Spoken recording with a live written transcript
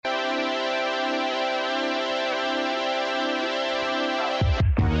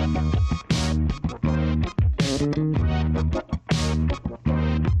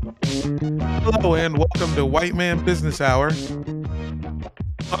Hello and welcome to White Man Business Hour,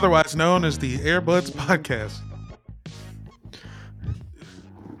 otherwise known as the Airbuds Podcast.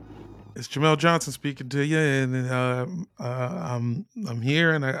 It's Jamel Johnson speaking to you, and I'm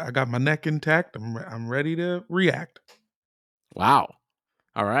here, and I got my neck intact. I'm ready to react. Wow!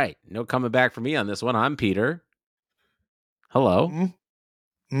 All right, no coming back for me on this one. I'm Peter. Hello.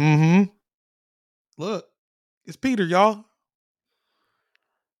 Mm-hmm. Look, it's Peter, y'all.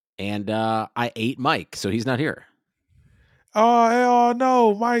 And I ate Mike, so he's not here. Oh hell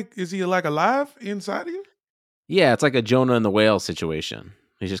no, Mike! Is he like alive inside of you? Yeah, it's like a Jonah and the whale situation.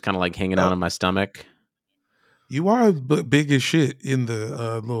 He's just kind of like hanging out in my stomach. You are big as shit in the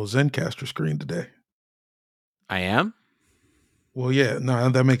little Zencaster screen today. I am? Well, yeah, no,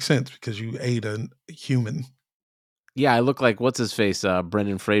 that makes sense because you ate a human. Yeah, I look like, what's his face?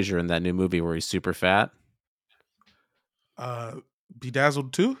 Brendan Fraser in that new movie where he's super fat.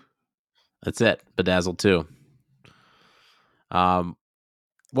 Bedazzled 2? That's it. Bedazzled 2. Welcome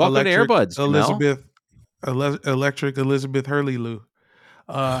Electric to Airbuds, Jamel. Electric Elizabeth Hurley Lou.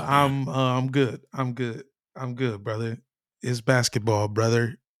 I'm good. I'm good, brother. It's basketball,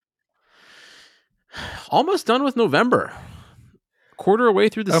 brother. Almost done with November. Quarter away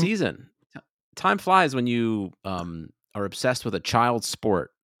through the season. Time flies when you are obsessed with a child's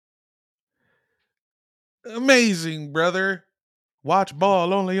sport. Amazing, brother. Watch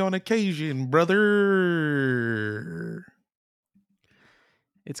ball only on occasion, brother.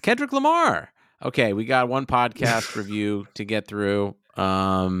 It's Kendrick Lamar. Okay, we got one podcast review to get through.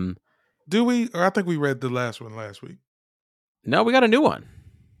 Do we? Or I think we read the last one last week. No, we got a new one.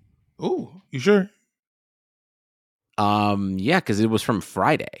 Ooh, you sure? Yeah, because it was from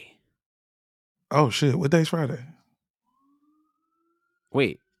Friday. Oh shit! What day's Friday?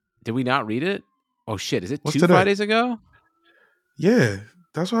 Wait, did we not read it? Oh shit! Is it What's two today? Fridays ago? Yeah,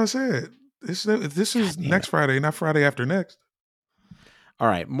 that's what I said. This is next Friday, not Friday after next. All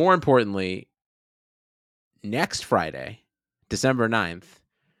right. More importantly, next Friday, December 9th,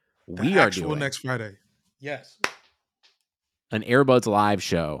 we are doing next Friday. Yes. An Airbuds live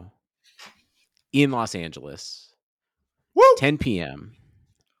show in Los Angeles. Woo! 10 p.m.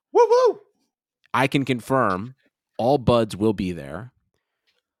 Woo woo! I can confirm all buds will be there.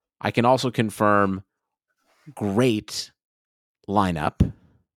 I can also confirm great lineup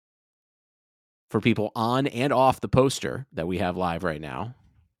for people on and off the poster that we have live right now.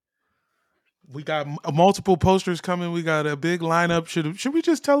 We got multiple posters coming. We got a big lineup. Should we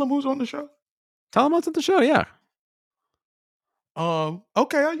just tell them who's on the show? Tell them what's at the show, yeah.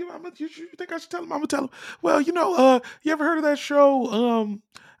 Okay. You think I should tell them? I'm gonna tell them. Well, you ever heard of that show,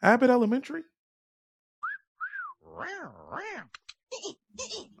 Abbott Elementary?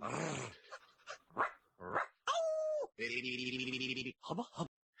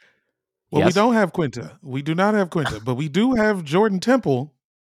 Well, We don't have Quinta. We do not have Quinta, but we do have Jordan Temple,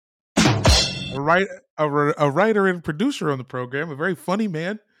 a writer and producer on the program, a very funny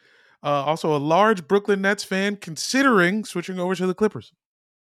man. Also a large Brooklyn Nets fan, considering switching over to the Clippers.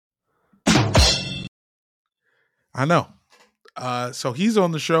 I know. So he's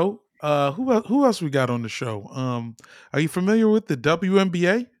on the show. Who else we got on the show? Are you familiar with the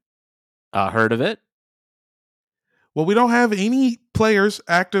WNBA? Heard of it? Well, we don't have any players,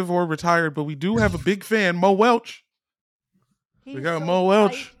 active or retired, but we do have a big fan, Mo Welch. We got Mo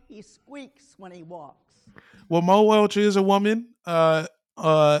Welch. He squeaks when he walks. Well, Mo Welch is a woman.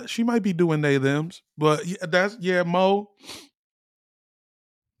 She might be doing they thems, but Mo,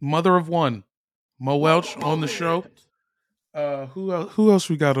 mother of one, Mo Welch on the show. Who else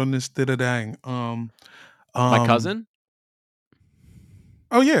we got on this dang? My cousin.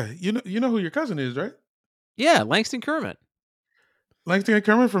 Oh yeah, you know who your cousin is, right? Yeah, Langston Kermit. Langston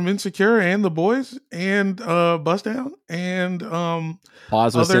Kermit from Insecure and The Boys and Bust Down and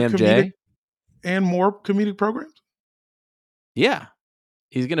Pause with Sam J and more comedic programs. Yeah,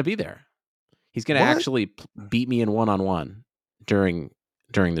 he's gonna be there. He's gonna actually beat me in one-on-one during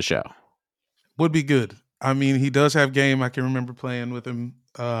the show. Would be good. I mean, he does have game. I can remember playing with him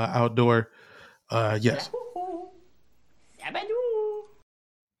outdoor. Yes.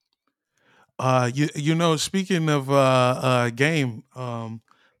 Speaking of game,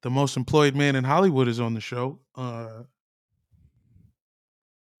 the most employed man in Hollywood is on the show.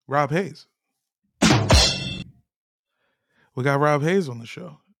 Rob Hayes. We got Rob Hayes on the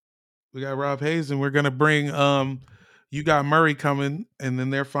show. And we're gonna bring you got Murray coming, and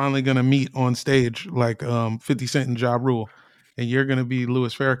then they're finally gonna meet on stage like 50 Cent and Ja Rule, and you're gonna be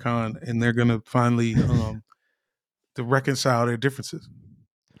Louis Farrakhan, and they're gonna finally to reconcile their differences.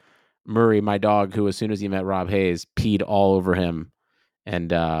 Murray, my dog, who as soon as he met Rob Hayes, peed all over him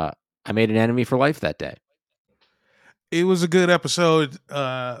and I made an enemy for life that day. It was a good episode.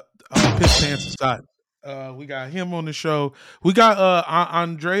 Piss pants aside. We got him on the show. We got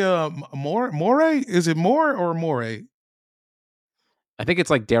Andrea Morey. Is it Moore or Morey? I think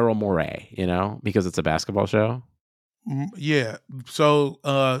it's like Daryl Morey, because it's a basketball show. Yeah.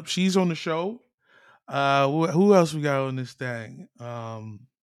 So she's on the show. Who else we got on this thing? Oh,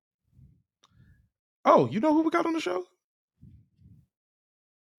 you know who we got on the show?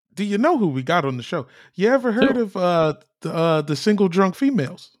 Do you know who we got on the show? You ever heard of the single drunk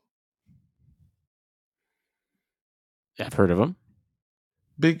females? I've heard of them.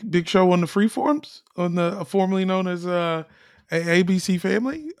 Big show on the freeforms, on the formerly known as ABC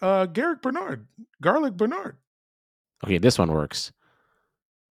Family. Garlic Bernard. Okay, this one works.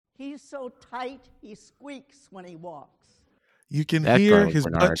 He's so tight, he squeaks when he walks. You can That hear Garlic his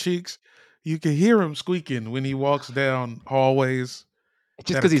Bernard. butt cheeks. You can hear him squeaking when he walks down hallways.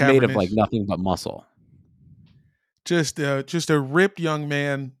 Just because he's made of like nothing but muscle. Just a ripped young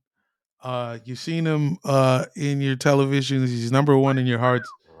man. You've seen him in your televisions. He's number one in your hearts.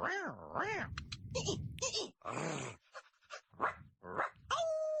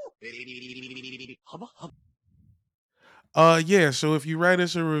 Yeah, so if you write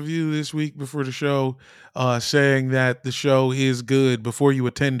us a review this week before the show, saying that the show is good before you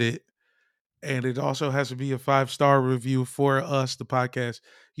attend it, and it also has to be a 5-star review for us, the podcast.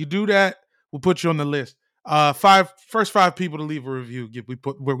 You do that, we'll put you on the list. First 5 people to leave a review,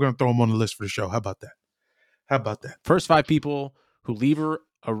 we're going to throw them on the list for the show. How about that? First 5 people who leave a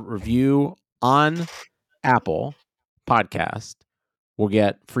review on Apple Podcast will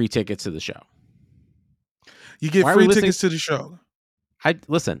get free tickets to the show. You get free tickets to the show.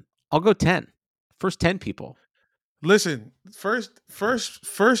 I'll go 10. First 10 people. Listen, first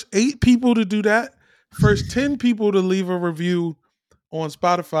 8 people to do that. First 10 people to leave a review on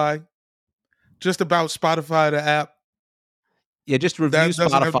Spotify. Just about Spotify, the app. Yeah, just review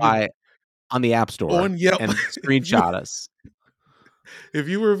Spotify on the App Store on Yelp and screenshot us. If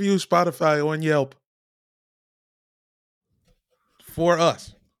you review Spotify on Yelp for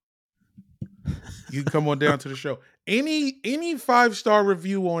us, you can come on down to the show. Any 5-star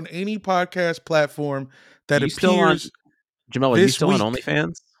review on any podcast platform that appears. Jamel, are you still on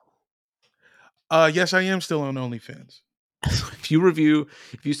OnlyFans? Yes, I am still on OnlyFans. If you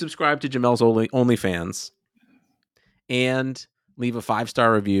subscribe to Jamel's OnlyFans and leave a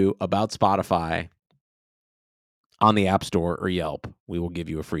 5-star review about Spotify on the App Store or Yelp, we will give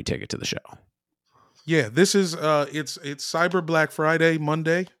you a free ticket to the show. Yeah, this is it's Cyber Black Friday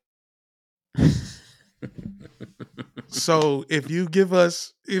Monday. So if you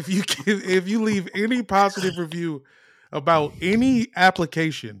leave any positive review about any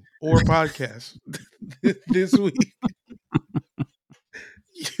application or podcast this week,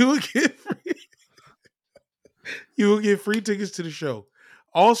 you will get free tickets to the show.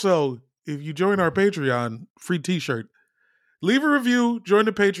 Also, if you join our Patreon, free t-shirt. Leave a review, join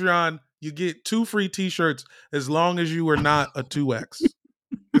the Patreon, you get 2 free t-shirts as long as you are not a 2X.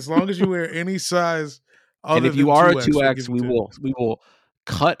 As long as you wear any size. And if you are a 2X, we will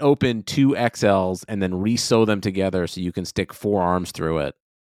cut open 2 XLs and then re-sew them together so you can stick 4 arms through it.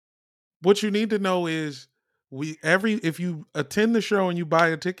 What you need to know is if you attend the show and you buy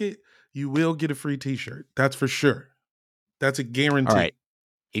a ticket, you will get a free t-shirt. That's for sure. That's a guarantee. All right.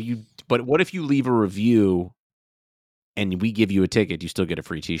 But what if you leave a review and we give you a ticket, you still get a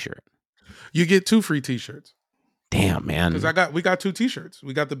free t-shirt? You get 2 free t-shirts. Damn, man. Because we got 2 t-shirts.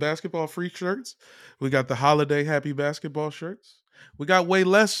 We got the basketball free shirts. We got the holiday happy basketball shirts. We got way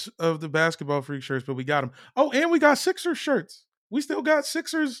less of the basketball free shirts, but we got them. Oh, and we got Sixers shirts. We still got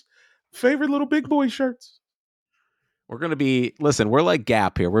Sixers favorite little big boy shirts. We're going to be, we're like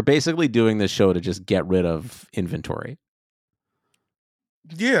Gap here. We're basically doing this show to just get rid of inventory.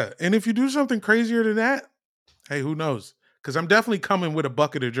 Yeah, and if you do something crazier than that, hey, who knows? Because I'm definitely coming with a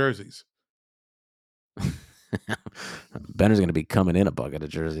bucket of jerseys. Benner's going to be coming in a bucket of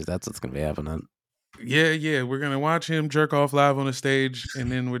jerseys. That's what's going to be happening. Yeah. We're going to watch him jerk off live on the stage,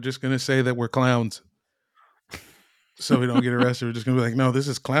 and then we're just going to say that we're clowns. So we don't get arrested. We're just going to be like, no, this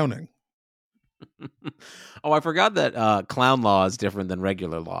is clowning. Oh, I forgot that clown law is different than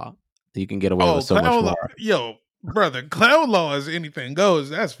regular law. You can get away with so much more. Yo, brother, clown law is anything goes.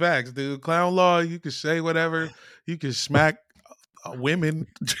 That's facts, dude. Clown law, you can say whatever. You can smack women.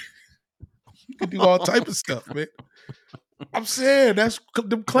 You can do all type of stuff, man. I'm saying that's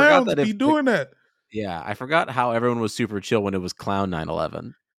the clowns be doing that. Yeah, I forgot how everyone was super chill when it was Clown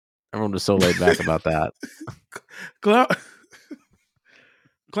 9/11. Everyone was so laid back about that. Clown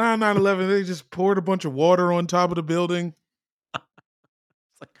 9/11, they just poured a bunch of water on top of the building.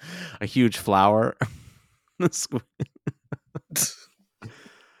 like a huge flower.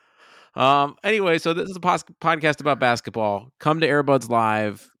 Anyway, so this is a podcast about basketball. Come to Airbuds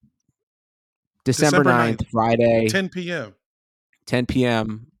Live December 9th, Friday, 10 p.m. 10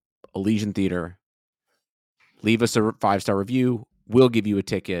 p.m. Elysian Theater. Leave us a 5-star review. We'll give you a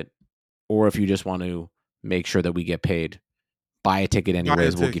ticket. Or if you just want to make sure that we get paid, buy a ticket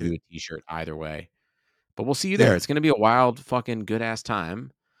anyways. We'll give you a t-shirt either way. But we'll see you there. Yeah. It's going to be a wild, fucking good-ass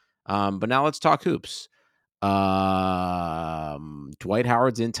time. But now let's talk hoops. Dwight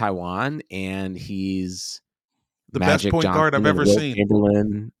Howard's in Taiwan, and he's the best point guard I've ever seen.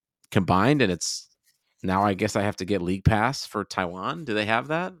 Chamberlain combined, and it's now I guess I have to get League Pass for Taiwan. Do they have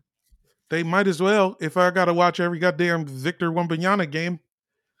that? They might as well. If I got to watch every goddamn Victor Wembanyama game,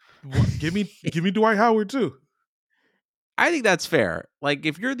 give me Dwight Howard too. I think that's fair. Like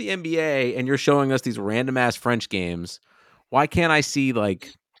if you're the NBA and you're showing us these random ass French games, why can't I see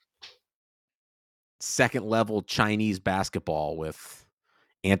like second level Chinese basketball with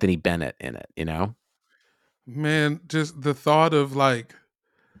Anthony Bennett in it, you know? Man, just the thought of like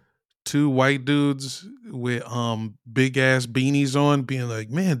two white dudes with big ass beanies on being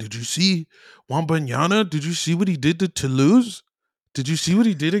like, man, did you see Wembanyama? Did you see what he did to Toulouse? Did you see what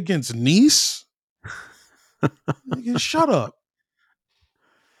he did against Nice? Shut up.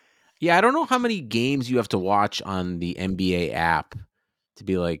 Yeah, I don't know how many games you have to watch on the NBA app to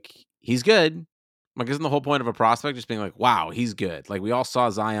be like, he's good. Like, isn't the whole point of a prospect just being like, wow, he's good? Like, we all saw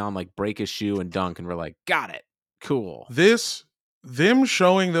Zion like break his shoe and dunk, and we're like, got it, cool. Them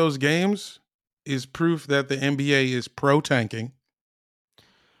showing those games is proof that the NBA is pro tanking.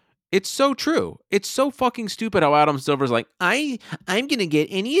 It's so true. It's so fucking stupid how Adam Silver's like, I'm gonna get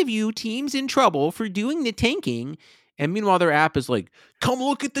any of you teams in trouble for doing the tanking, and meanwhile their app is like, come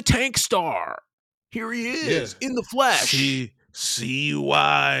look at the tank star. Here he is in the flesh. See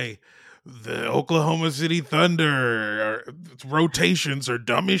why the Oklahoma City Thunder rotations are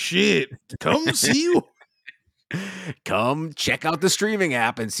dumb as shit. Come see. Come check out the streaming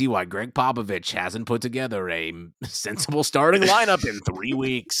app and see why Greg Popovich hasn't put together a sensible starting lineup in 3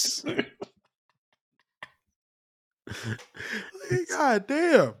 weeks. God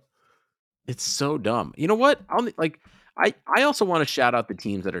damn. It's so dumb. You know what? I also want to shout out the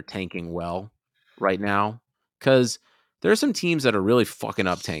teams that are tanking well right now, because there are some teams that are really fucking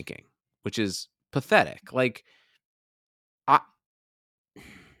up tanking, which is pathetic. Like,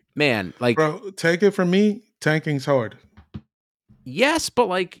 bro, take it from me. Tanking's hard. Yes, but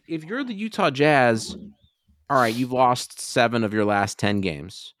like if you're the Utah Jazz, all right, you've lost 7 of your last 10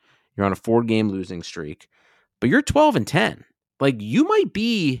 games. You're on a 4-game losing streak, but you're 12-10. Like you might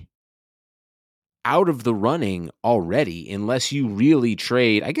be out of the running already unless you really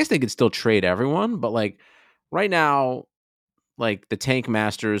trade. I guess they could still trade everyone, but like right now, like the tank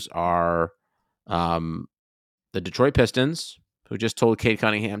masters are the Detroit Pistons, who just told Cade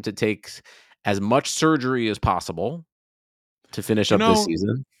Cunningham to take as much surgery as possible to finish up this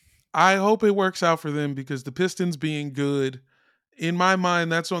season. I hope it works out for them, because the Pistons being good, in my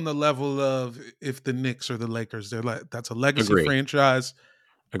mind, that's on the level of if the Knicks or the Lakers. They're like, that's a legacy franchise.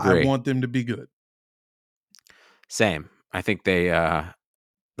 I want them to be good. Same. I think the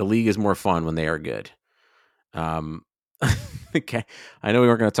league is more fun when they are good. I know we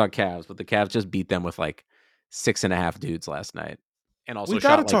weren't going to talk Cavs, but the Cavs just beat them with like 6.5 dudes last night. And also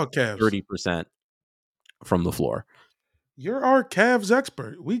shot like 30% from the floor. You're our Cavs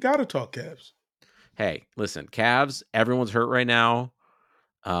expert. We got to talk Cavs. Hey, listen, Cavs, everyone's hurt right now.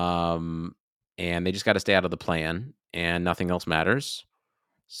 And they just got to stay out of the play-in, and nothing else matters.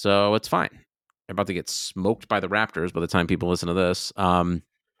 So it's fine. They're about to get smoked by the Raptors by the time people listen to this.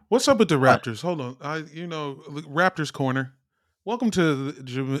 What's up with the Raptors? Hold on. Raptors Corner. Welcome to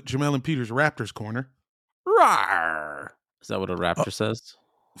Jamel and Peter's Raptors Corner. Rawr. Is that what a Raptor says?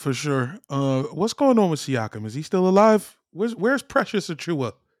 For sure. What's going on with Siakam? Is he still alive? Where's Precious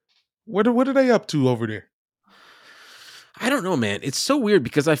Achiuwa? What are they up to over there? I don't know, man. It's so weird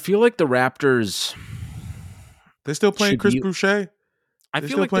because I feel like the Raptors. They still playing Chris Boucher? I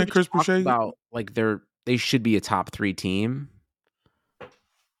feel like playing Chris Boucher about like they should be a top 3 team,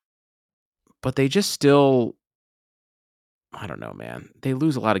 but they just still. I don't know, man. They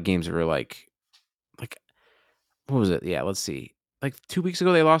lose a lot of games that were like. What was it? Yeah, let's see. Like 2 weeks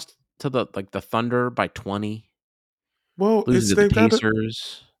ago, they lost to the Thunder by 20. Well, loses to the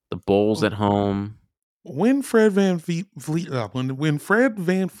Pacers, the Bulls at home. When Fred VanVleet when Fred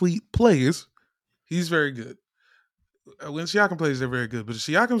VanVleet plays, he's very good. When Siakam plays, they're very good. But if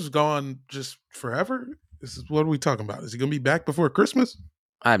Siakam's gone just forever, what are we talking about? Is he going to be back before Christmas?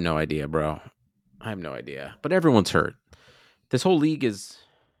 I have no idea, bro. I have no idea. But everyone's hurt. This whole league is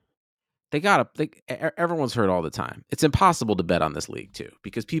everyone's hurt all the time. It's impossible to bet on this league too,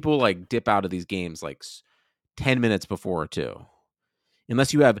 because people like dip out of these games like 10 minutes before too.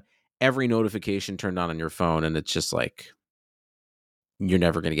 Unless you have every notification turned on your phone, and it's just like you're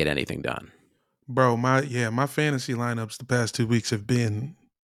never going to get anything done. Bro, my fantasy lineups the past 2 weeks have been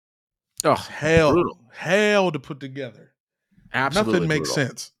brutal. hell to put together. Absolutely Nothing makes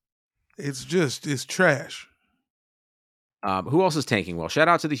brutal. sense. It's trash. Who else is tanking well? Shout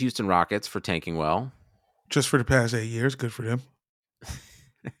out to the Houston Rockets for tanking well. Just for the past 8 years, good for them.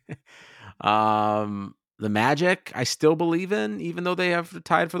 The Magic, I still believe in, even though they have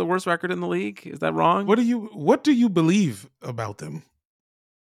tied for the worst record in the league. Is that wrong? What do you believe about them?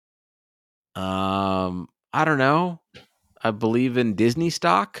 I don't know. I believe in Disney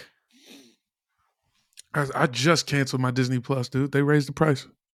stock. I just canceled my Disney Plus, dude. They raised the price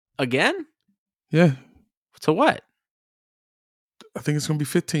Again? Yeah. To what? I think it's gonna be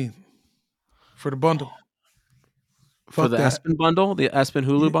 $15 for the bundle. For the ESPN bundle, the ESPN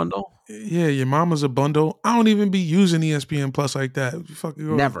Hulu bundle. Yeah, your mama's a bundle. I don't even be using ESPN Plus like that.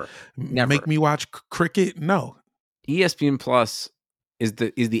 Never. Make me watch cricket? No. ESPN Plus is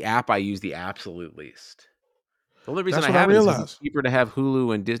the app I use the absolute least. The only reason That's I have it is realized. it's cheaper to have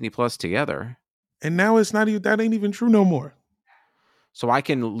Hulu and Disney Plus together. And now it's not even, that ain't even true no more. So I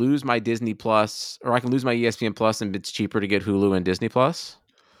can lose my Disney Plus, or I can lose my ESPN Plus, and it's cheaper to get Hulu and Disney Plus.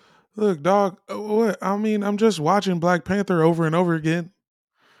 Look, dog, what? I mean, I'm just watching Black Panther over and over again.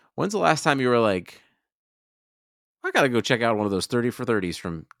 When's the last time you were like, I got to go check out one of those 30 for 30s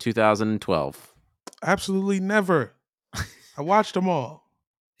from 2012? Absolutely never. I watched them all.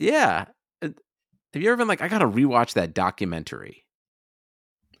 Yeah. Have you ever been like, I got to rewatch that documentary?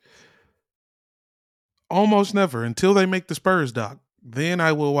 Almost never, until they make the Spurs doc. Then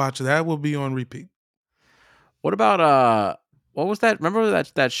I will watch. That will be on repeat. What about, what was that? Remember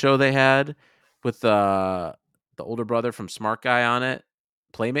that show they had with the older brother from Smart Guy on it?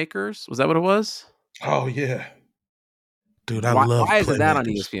 Playmakers? Was that what it was? Oh, yeah. Dude, I love Why isn't that on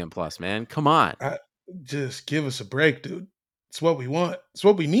Playmakers. ESPN Plus, man? Come on. Just give us a break, dude. It's what we want. It's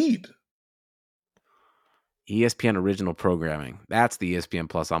what we need. ESPN original programming. That's the ESPN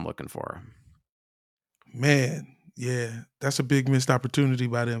Plus I'm looking for. Man, yeah. That's a big missed opportunity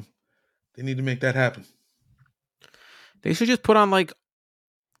by them. They need to make that happen. They should just put on like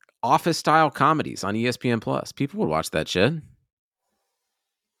office-style comedies on ESPN Plus. People would watch that shit.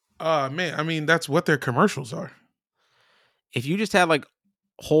 Man, I mean, that's what their commercials are. If you just had like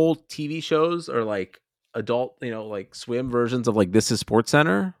whole TV shows or like adult, like swim versions of like This Is Sports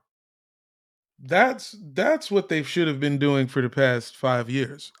Center. That's what they should have been doing for the past 5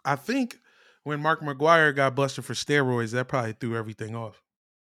 years. I think when Mark McGuire got busted for steroids, that probably threw everything off.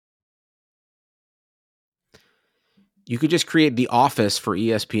 You could just create The Office for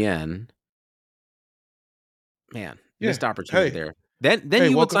ESPN. Man, missed opportunity there. Then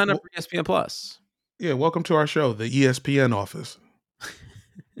you would sign up for ESPN Plus. Yeah, welcome to our show, the ESPN Office.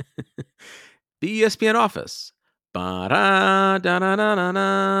 The ESPN Office.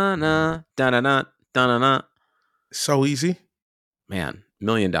 So easy. Man, $1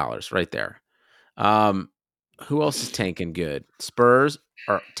 million right there. Who else is tanking good? Spurs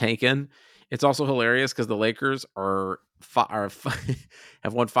are tanking. It's also hilarious because the Lakers have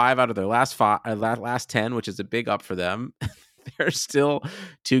won 5 out of their last 10, which is a big up for them. They're still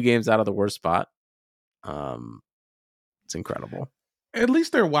 2 games out of the worst spot. It's incredible. At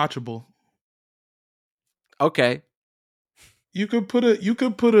least they're watchable. Okay. You could put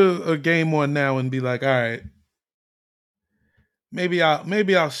a game on now and be like, all right, maybe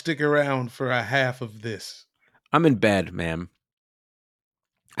I'll stick around for a half of this. I'm in bed, man.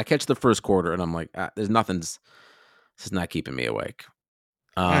 I catch the first quarter and I'm like, this is not keeping me awake.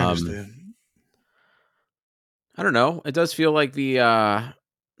 I understand. I don't know. It does feel like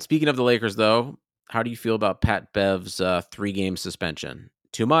speaking of the Lakers though, how do you feel about Pat Bev's 3-game suspension?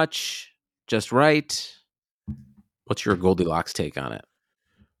 Too much? Just right? What's your Goldilocks take on it?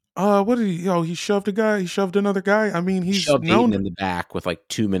 What did he shoved a guy? He shoved another guy? I mean, he shoved Ayton in the back with like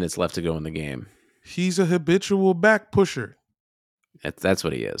 2 minutes left to go in the game. He's a habitual back pusher. That's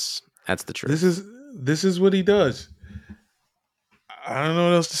what he is. That's the truth. This is what he does. I don't know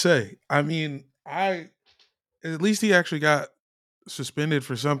what else to say. I mean, at least he actually got suspended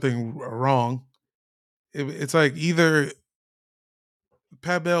for something wrong. It's like either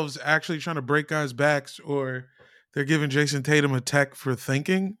Pat Bev's actually trying to break guys' backs or they're giving Jason Tatum a tech for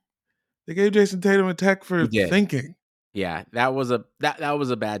thinking. They gave Jason Tatum a tech for thinking. Yeah, that was a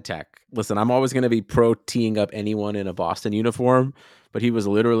bad tech. Listen, I'm always going to be pro teeing up anyone in a Boston uniform, but he was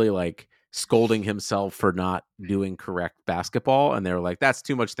literally like scolding himself for not doing correct basketball, and they were like, "That's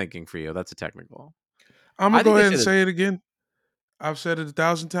too much thinking for you. That's a technical." I'm I gonna think go they ahead and should've- say it again. I've said it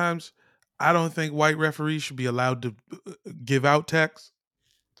 1,000 times. I don't think white referees should be allowed to give out techs.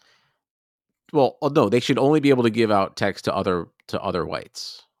 Well, no, they should only be able to give out text to other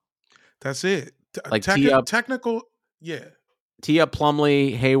whites, That's it. like Tia Technical, yeah.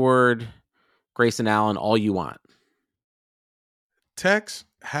 Plumlee, Hayward, Grayson Allen, all you want. Techs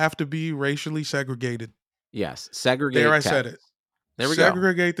have to be racially segregated. Yes, segregate. There, I text. said it. There we go.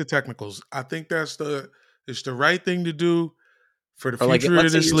 Segregate the technicals. I think it's the right thing to do for the Or like, future let's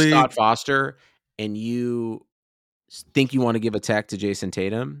of say this you're league. Scott Foster and you think you want to give a tech to Jason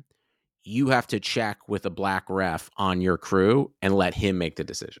Tatum, you have to check with a black ref on your crew and let him make the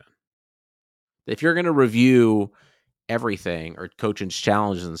decision. If you're going to review everything or coaching's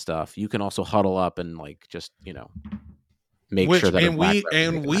challenges and stuff, you can also huddle up and like just, make sure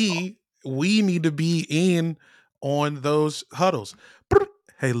that we need to be in on those huddles.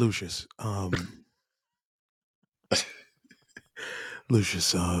 Hey, Lucius.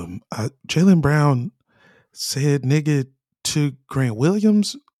 Lucius, Jaylen Brown said nigga to Grant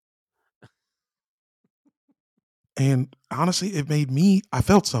Williams. And honestly, I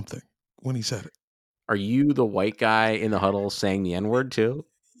felt something when he said it. Are you the white guy in the huddle saying the N-word too?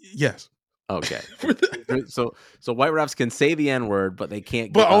 Yes. Okay. So white refs can say the N-word, but they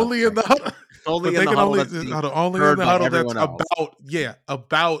can't. But only in the huddle. Only in the huddle. Only in the huddle that's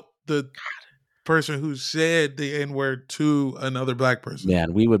about the person who said the N-word to another black person.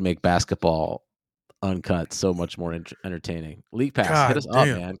 Man, we would make basketball uncut so much more entertaining. League Pass, God hit us damn. up,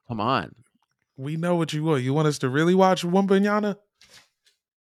 man. Come on. We know what you want. You want us to really watch Wembanyama?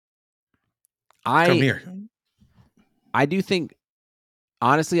 Come here. I do think,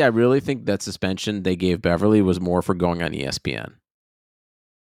 honestly, I really think that suspension they gave Beverly was more for going on ESPN.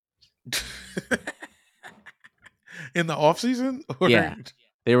 In the offseason? Yeah.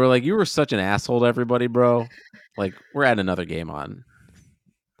 They were like, you were such an asshole to everybody, bro. Like, we're adding another game on.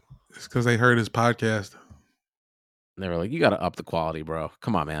 It's because they heard his podcast. They were like, you got to up the quality, bro.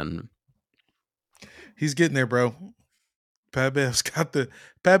 Come on, man. He's getting there, bro. Pat Bev's got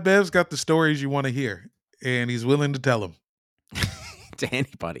the stories you want to hear, and he's willing to tell them to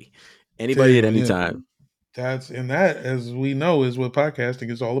anybody at any time. That, as we know, is what podcasting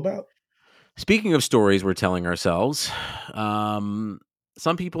is all about. Speaking of stories we're telling ourselves, some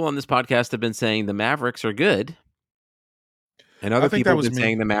people on this podcast have been saying the Mavericks are good, and other people have been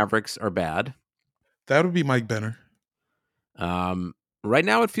saying the Mavericks are bad. That would be Mike Benner. Right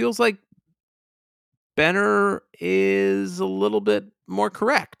now, it feels like Benner is a little bit more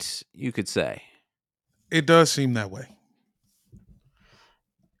correct, you could say. It does seem that way.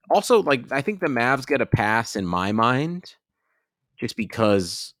 Also, like, I think the Mavs get a pass in my mind just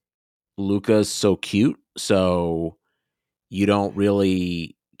because Luka's so cute. So you don't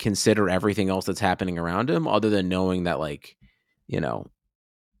really consider everything else that's happening around him other than knowing that, like,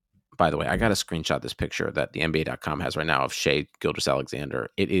 by the way, I got to screenshot this picture that the NBA.com has right now of Shai Gilgeous-Alexander.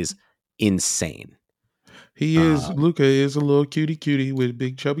 It is insane. He is. Luka is a little cutie with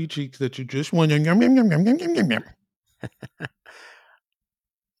big chubby cheeks that you just want. Hold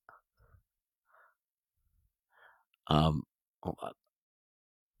on.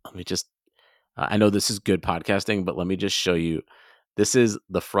 Let me just. I know this is good podcasting, but let me just show you. This is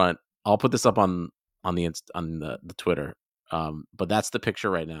the front. I'll put this up on the Twitter. But that's the picture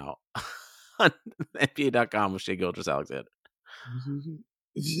right now on NBA.com with Shai Gilgeous-Alexander.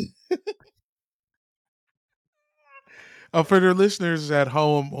 For their listeners at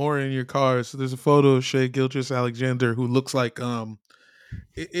home or in your cars, so there's a photo of Shai Gilgeous-Alexander who looks like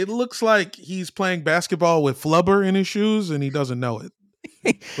it looks like he's playing basketball with flubber in his shoes and he doesn't know it.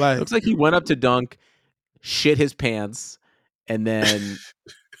 Like, looks like he went up to dunk, shit his pants, and then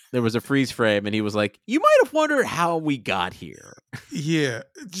there was a freeze frame, and he was like, "You might have wondered how we got here." Yeah.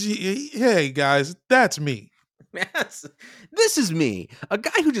 Hey guys, that's me. Yes, this is me, a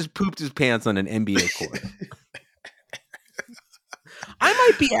guy who just pooped his pants on an NBA court. I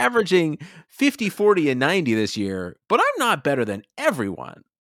might be averaging 50, 40, and 90 this year, but I'm not better than everyone.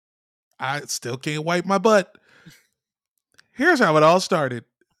 I still can't wipe my butt. Here's how it all started.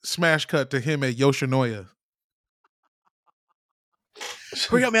 Smash cut to him at Yoshinoya.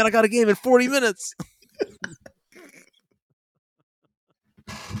 Hurry up, man. I got a game in 40 minutes.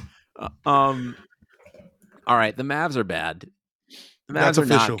 All right. The Mavs are bad. The Mavs are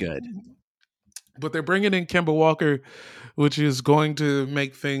not good. But they're bringing in Kemba Walker, which is going to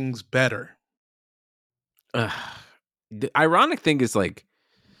make things better. The ironic thing is, like,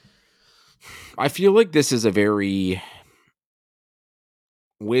 I feel like this is a very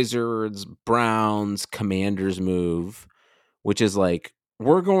Wizards, Browns, Commanders move, which is like,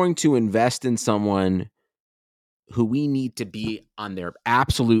 we're going to invest in someone who we need to be on their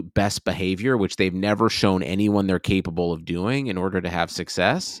absolute best behavior, which they've never shown anyone they're capable of doing in order to have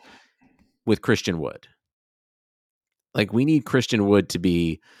success, with Christian Wood. Like, we need Christian Wood to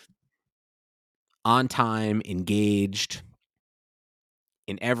be on time, engaged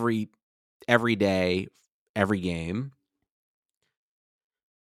in every day, every game.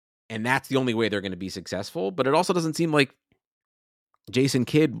 And that's the only way they're going to be successful. But it also doesn't seem like Jason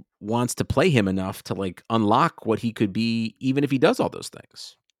Kidd wants to play him enough to like unlock what he could be, even if he does all those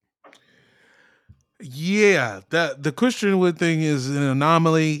things. Yeah, the Christian Wood thing is an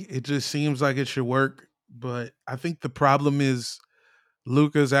anomaly. It just seems like it should work, but I think the problem is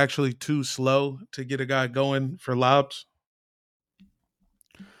Luka's actually too slow to get a guy going for lobs.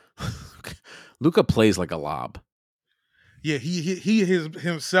 Luka plays like a lob. Yeah, he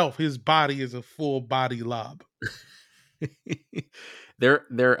himself, his body is a full body lob. They're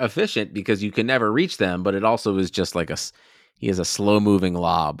efficient because you can never reach them, but it also is just like he is a slow moving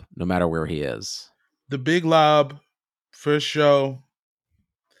lob no matter where he is. The big lob, first show,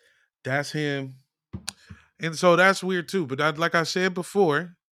 that's him. And so that's weird too. But like I said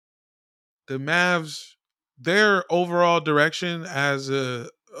before, the Mavs, their overall direction as a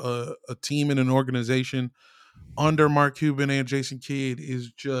team and an organization under Mark Cuban and Jason Kidd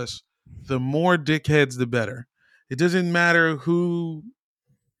is just the more dickheads, the better. It doesn't matter who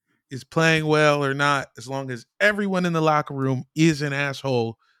is playing well or not, as long as everyone in the locker room is an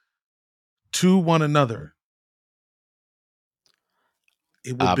asshole to one another.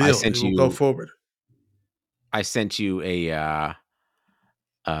 It will build. It will go forward. I sent you a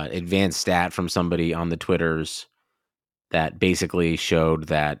advanced stat from somebody on the Twitters that basically showed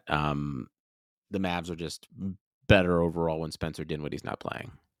that the Mavs are just better overall when Spencer Dinwiddie's not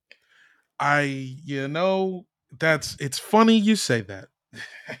playing. It's funny you say that.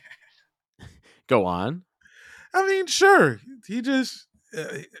 Go on. I mean, sure. He's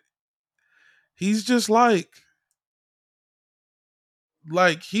just like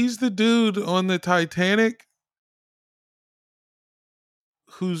he's the dude on the Titanic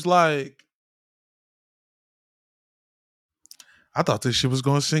who's like, I thought this shit was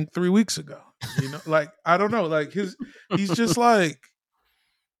going to sink 3 weeks ago. Like, I don't know. Like he's just like,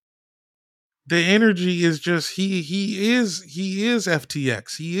 the energy is just, he is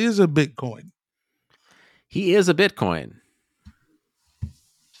FTX. He is a Bitcoin. He is a Bitcoin.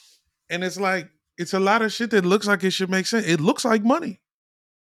 And it's like, it's a lot of shit that looks like it should make sense. It looks like money.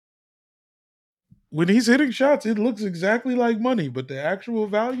 When he's hitting shots, it looks exactly like money, but the actual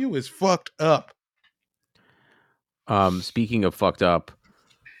value is fucked up. Speaking of fucked up,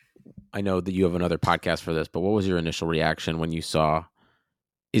 I know that you have another podcast for this, but what was your initial reaction when you saw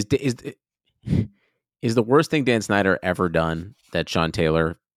is the worst thing Dan Snyder ever done that Sean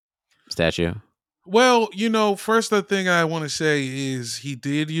Taylor statue? Well, first the thing I want to say is he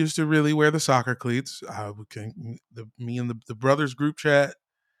did used to really wear the soccer cleats. Me and the brothers group chat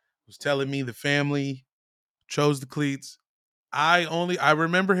was telling me the family chose the cleats. I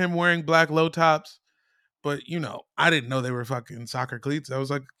remember him wearing black low tops, but I didn't know they were fucking soccer cleats. I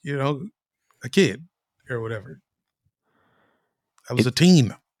was like, a kid or whatever. I was a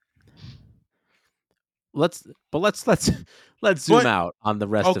teen. Let's zoom out on the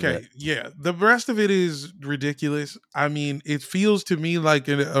rest of it. Okay, yeah. The rest of it is ridiculous. I mean, it feels to me like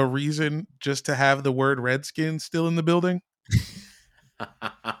a reason just to have the word Redskin still in the building.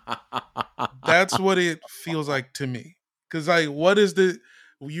 That's what it feels like to me. Because, like,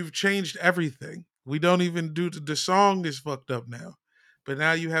 you've changed everything. We don't even do, the song is fucked up now. But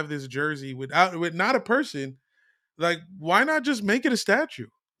now you have this jersey with not a person. Like, why not just make it a statue?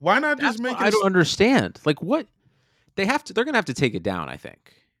 Why not just make it? I don't understand. Like, what? They're going to have to take it down, I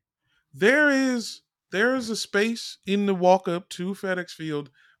think. There is a space in the walk up to FedEx Field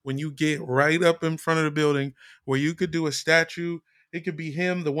when you get right up in front of the building where you could do a statue. It could be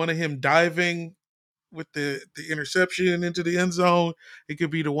him, the one of him diving with the interception into the end zone. It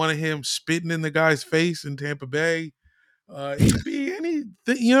could be the one of him spitting in the guy's face in Tampa Bay. It could be anything,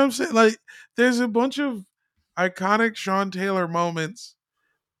 you know what I'm saying? Like, there's a bunch of iconic Sean Taylor moments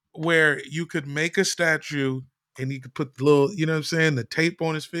where you could make a statue and you could put the little, you know what I'm saying, the tape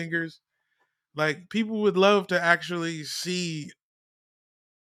on his fingers. Like, people would love to actually see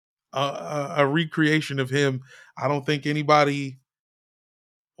a recreation of him. I don't think anybody,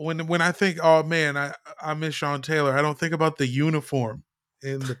 when I think, oh man, I miss Sean Taylor, I don't think about the uniform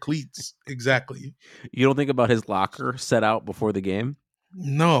and the cleats exactly. You don't think about his locker set out before the game?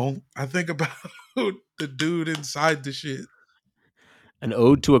 No, I think about the dude inside the shit. An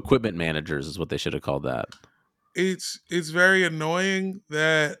ode to equipment managers is what they should have called that. It's very annoying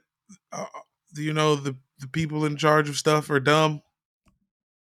that the people in charge of stuff are dumb.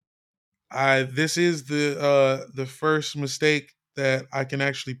 This is the first mistake that I can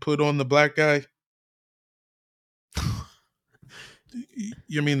actually put on the black guy.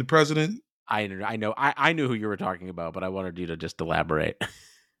 You mean the president? I know. I knew who you were talking about, but I wanted you to just elaborate.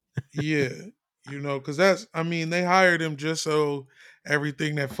 Yeah, because they hired him just so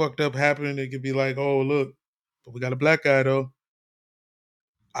everything that fucked up happened. It could be like, oh look, but we got a black guy though.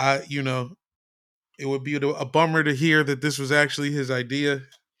 It would be a bummer to hear that this was actually his idea.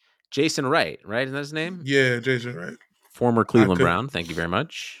 Jason Wright, right? Isn't that his name? Yeah, Jason Wright. Former Cleveland Brown. Thank you very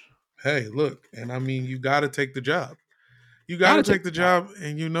much. Hey, look, and you got to take the job. You got to take the job,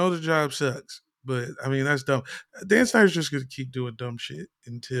 and the job sucks. But, that's dumb. Dan Snyder's just going to keep doing dumb shit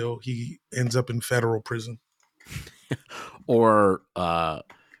until he ends up in federal prison. Or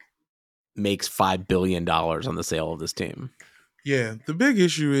makes $5 billion on the sale of this team. Yeah, the big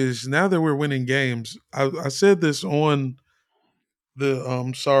issue is now that we're winning games, I said this on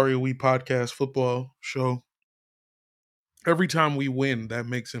the Sorry We Podcast football show. Every time we win, that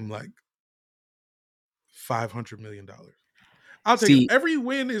makes him like $500 million. I'll take it. Every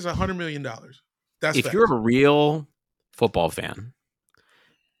win is $100 million. That's if you're a real football fan,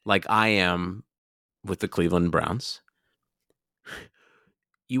 like I am with the Cleveland Browns,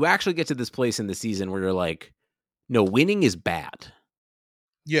 you actually get to this place in the season where you're like, no, winning is bad.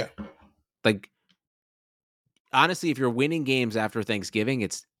 Yeah. Like, honestly, if you're winning games after Thanksgiving,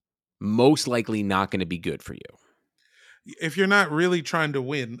 it's most likely not going to be good for you. If you're not really trying to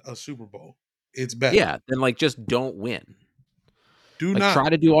win a Super Bowl, it's bad. Yeah, then just don't win. Do not try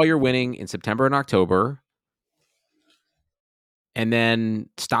to do all your winning in September and October, and then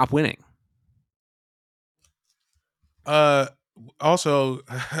stop winning. Also,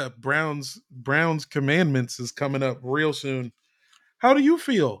 Browns Commandments is coming up real soon. How do you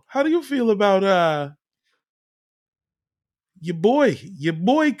feel? How do you feel about your boy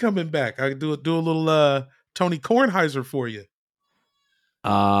coming back? I do a little Tony Kornheiser for you.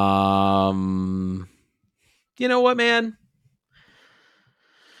 You know what, man?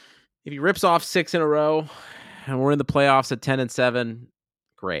 If he rips off 6 in a row and we're in the playoffs at 10-7,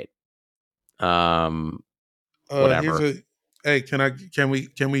 great. Whatever. Hey, can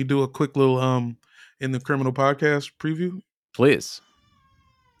we do a quick little in the criminal podcast preview? Please.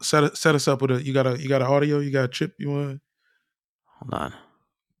 Set us up with you got an audio, you got a chip you want? Hold on.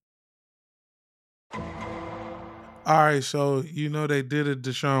 All right, so they did a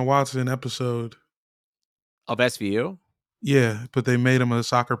Deshaun Watson episode of SVU? Yeah, but they made him a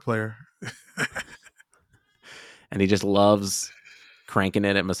soccer player. And he just loves cranking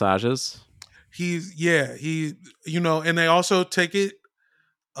it at massages. And they also take it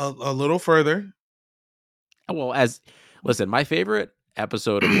a little further. Well, listen, my favorite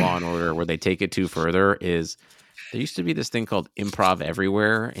episode of Law and Order where they take it too further is there used to be this thing called Improv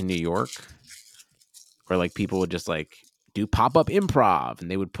Everywhere in New York, where people would just do pop-up improv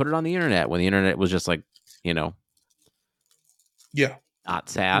and they would put it on the internet when the internet was just not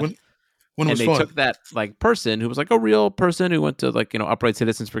sad. When it was they fun. Took that person who was a real person who went to Upright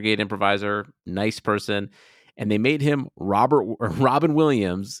Citizens Brigade improviser, nice person, and they made him Robin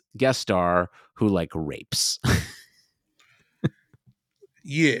Williams guest star who rapes.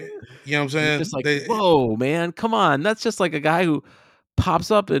 Yeah, you know what I'm saying? Just whoa, man, come on, that's just a guy who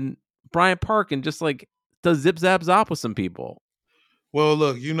pops up in Bryant Park and just does zip zap zop with some people. Well,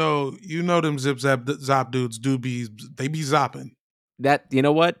 look, them zip zap zop dudes they be zopping. That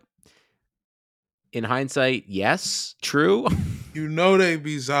what? In hindsight, yes, true. They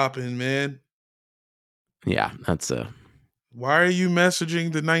be zopping, man. Yeah, that's Why are you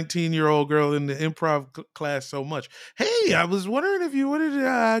messaging the 19-year-old girl in the improv class so much? Hey, I was wondering if you wanted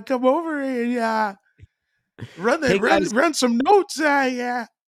to come over and run some notes. Yeah.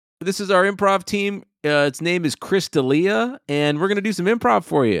 This is our improv team. Its name is Chris D'Elia, and we're going to do some improv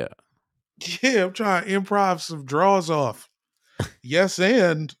for you. Yeah, I'm trying to improv some draws off. Yes,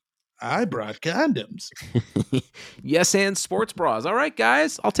 and I brought condoms. Yes, and sports bras. All right,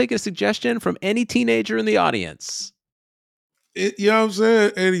 guys, I'll take a suggestion from any teenager in the audience. You know what I'm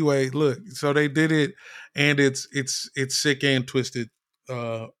saying? Anyway, look, so they did it, and it's sick and twisted.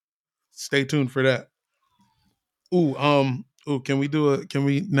 Stay tuned for that. Can we do a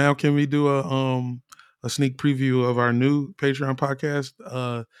sneak preview of our new Patreon podcast,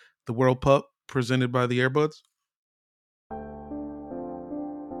 The World Pup, presented by the Airbuds?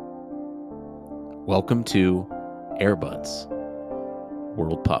 Welcome to Airbuds,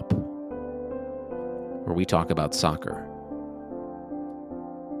 World Pup, where we talk about soccer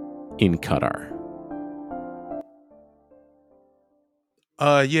in Qatar.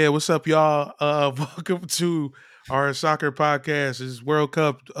 Yeah, what's up, y'all? Welcome to our soccer podcast. It's World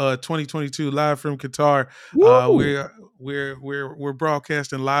Cup 2022 live from Qatar. Woo! We're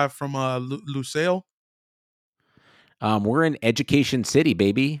broadcasting live from Lusail. We're in Education City,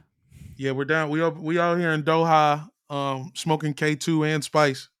 baby. Yeah, we're down. We out here in Doha, smoking K2 and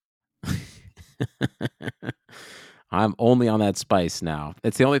Spice. I'm only on that Spice now.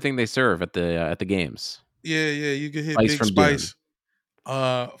 It's the only thing they serve at the games. Yeah, you can hit Spice Big from Spice.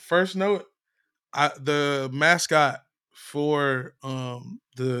 First note, the mascot for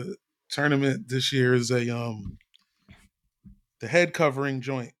the tournament this year is the head covering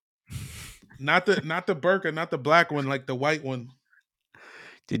joint. Not the burqa, not the black one, like the white one.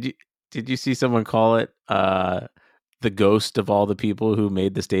 Did you see someone call it the ghost of all the people who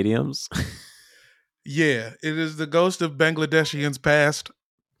made the stadiums? Yeah, it is the ghost of Bangladeshians past.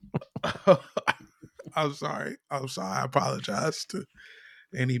 I'm sorry. I apologize to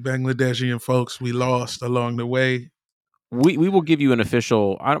any Bangladeshi folks we lost along the way. We will give you an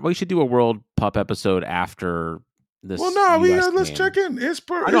official. We should do a World Pup episode after this. Well, no, US let's game. check in.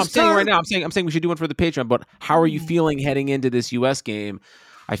 I'm saying right now. I'm saying we should do one for the Patreon. But how are you feeling heading into this U.S. game?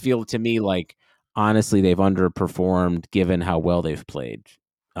 I feel to me like honestly they've underperformed given how well they've played,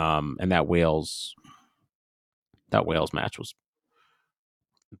 and that Wales match was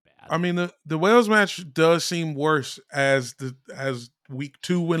bad. I mean, the Wales match does seem worse as week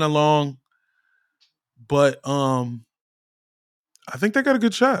 2 went along, but I think they got a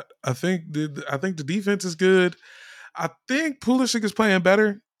good shot. I think the defense is good. I think Pulisic is playing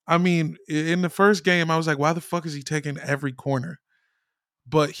better. I mean, in the first game, I was like, why the fuck is he taking every corner?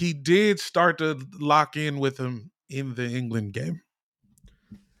 But he did start to lock in with him in the England game.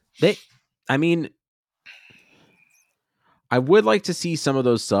 I would like to see some of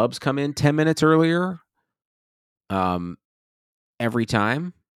those subs come in 10 minutes earlier. Every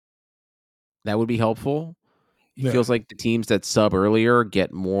time. That would be helpful. It feels like the teams that sub earlier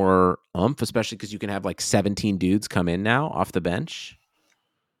get more oomph, especially because you can have like 17 dudes come in now off the bench.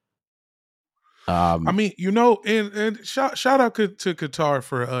 I mean, and shout out to Qatar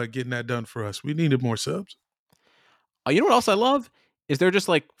for getting that done for us. We needed more subs. You know what else I love? Is they're just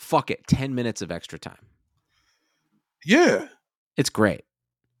like, fuck it, 10 minutes of extra time. Yeah. It's great.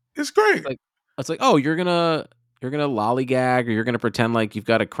 It's great. It's like, oh, you're gonna lollygag or you're gonna pretend like you've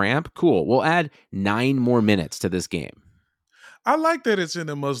got a cramp. Cool. We'll add 9 more minutes to this game. I like that it's in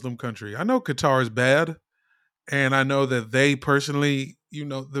a Muslim country. I know Qatar is bad, and I know that they personally,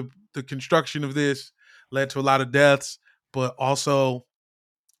 the construction of this led to a lot of deaths, but also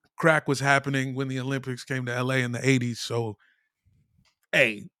crack was happening when the Olympics came to LA in the 80s. So,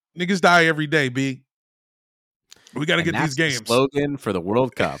 hey, niggas die every day, B. We got to get these games. The slogan for the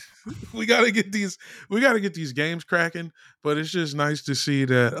World Cup. we got to get these games cracking, but it's just nice to see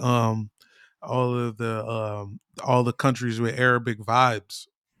that all the countries with Arabic vibes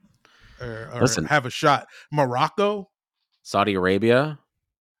have a shot. Morocco, Saudi Arabia.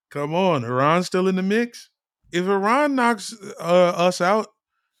 Come on, Iran's still in the mix. If Iran knocks us out,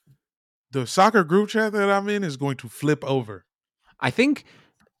 the soccer group chat that I'm in is going to flip over. I think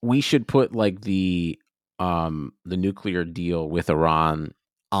we should put like the nuclear deal with Iran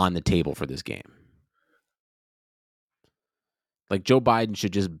on the table for this game. Like Joe Biden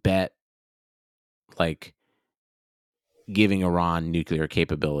should just bet like giving Iran nuclear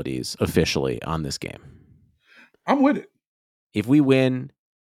capabilities officially on this game. I'm with it. If we win,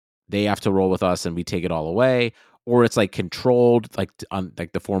 they have to roll with us and we take it all away, or it's like controlled, like on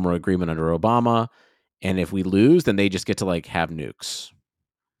like the former agreement under Obama. And if we lose, then they just get to like have nukes.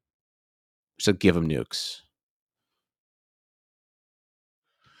 So give them nukes.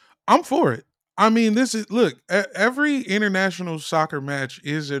 I'm for it. I mean, every international soccer match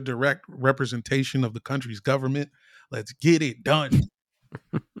is a direct representation of the country's government. Let's get it done.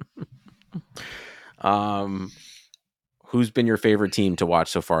 Who's been your favorite team to watch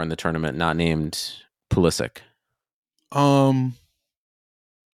so far in the tournament, not named Pulisic? I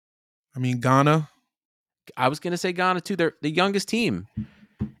mean, Ghana. I was going to say Ghana too. They're the youngest team,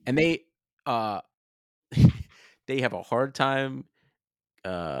 and they they have a hard time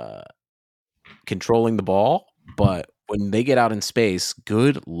controlling the ball, but when they get out in space,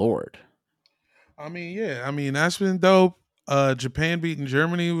 good Lord. I mean, yeah. I mean, that's been dope. Japan beating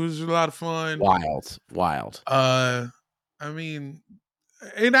Germany was a lot of fun. Wild. I mean,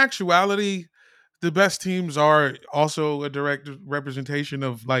 in actuality, the best teams are also a direct representation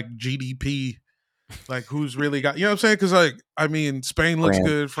of like GDP, like who's really got, you know what I'm saying? Because like, I mean, Spain looks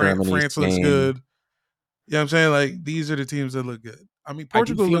good, France looks good. You know what I'm saying? Like these are the teams that look good. I mean, I do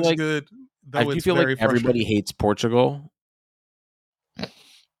Portugal feel looks like- good, I though do it's feel like very everybody frustrating. hates Portugal.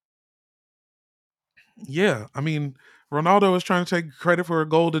 Yeah, I mean, Ronaldo was trying to take credit for a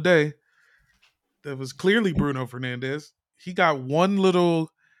goal today. That was clearly Bruno Fernandes. He got one little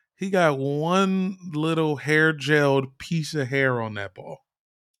hair gelled piece of hair on that ball.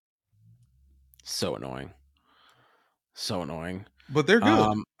 So annoying. So annoying. But they're good.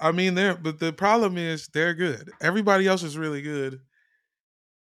 Um, I mean, but the problem is they're good. Everybody else is really good.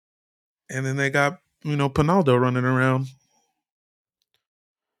 And then they got, Pinaldo running around.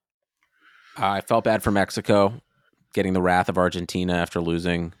 I felt bad for Mexico getting the wrath of Argentina after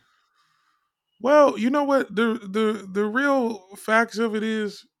losing. Well, you know what? The real facts of it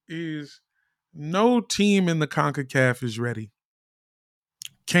is no team in the CONCACAF is ready.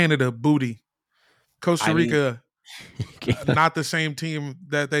 Canada, booty. Costa I mean- Rica, not the same team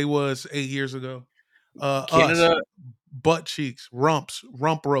that they was 8 years ago. Canada, us, butt cheeks, rump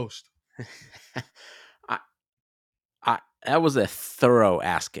roast. that was a thorough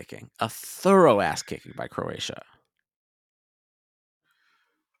ass kicking. A thorough ass kicking by Croatia.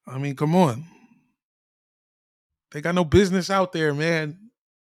 I mean, come on. They got no business out there, man.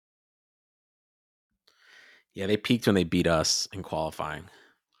 Yeah, they peaked when they beat us in qualifying.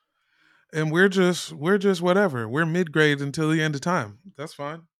 And we're just whatever. We're mid grade until the end of time. That's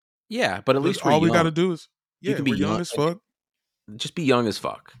fine. Yeah, but at least we're all we young. got to do is You can be we're young young. as fuck. Just be young as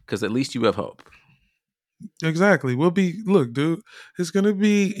fuck, because at least you have hope. Exactly. We'll be, look, dude, it's going to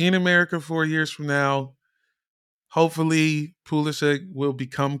be in America 4 years from now. Hopefully, Pulisic will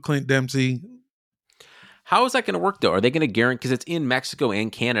become Clint Dempsey. How is that going to work, though? Are they going to guarantee, because it's in Mexico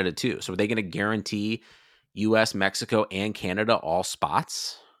and Canada, too. So are they going to guarantee U.S., Mexico, and Canada all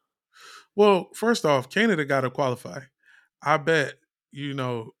spots? Well, first off, Canada got to qualify. I bet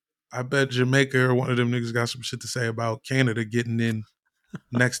Jamaica or one of them niggas got some shit to say about Canada getting in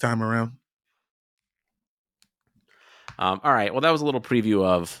next time around. All right. Well, that was a little preview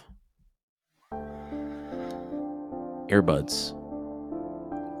of Earbuds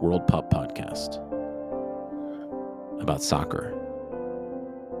World Pup Podcast about soccer.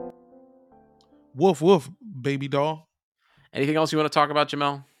 Woof, woof, baby doll. Anything else you want to talk about,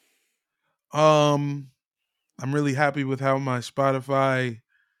 Jamel? I'm really happy with how my Spotify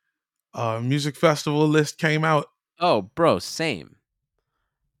music festival list came out. Oh, bro, same.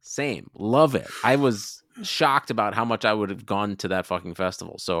 Love it. I was shocked about how much I would have gone to that fucking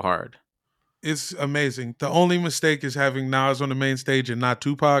festival so hard. It's amazing. The only mistake is having Nas on the main stage and not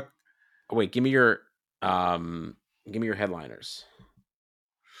Tupac. Oh, wait, give me your headliners.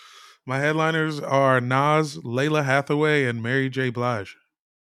 My headliners are Nas, Layla Hathaway, and Mary J. Blige.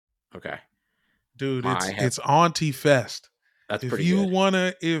 Okay. Dude, it's Auntie Fest. That's if pretty you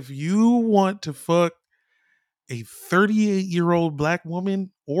good. If you want to fuck a 38-year-old black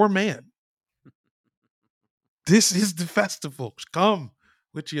woman or man, this is the festival. Come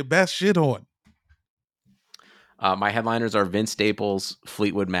with your best shit on. My headliners are Vince Staples,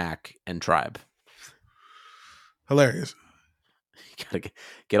 Fleetwood Mac, and Tribe. Hilarious. You gotta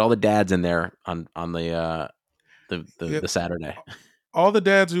get all the dads in there on the Saturday. All the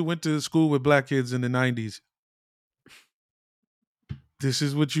dads who went to school with black kids in the 90s. This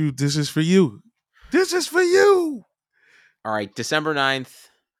is for you. This is for you. All right, December 9th.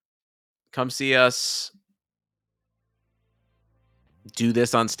 Come see us do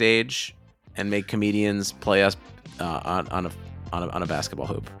this on stage and make comedians play us on a basketball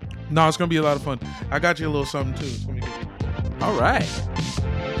hoop. No, it's gonna be a lot of fun. I got you a little something too. It's gonna be good. All right.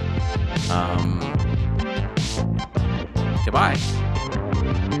 Goodbye.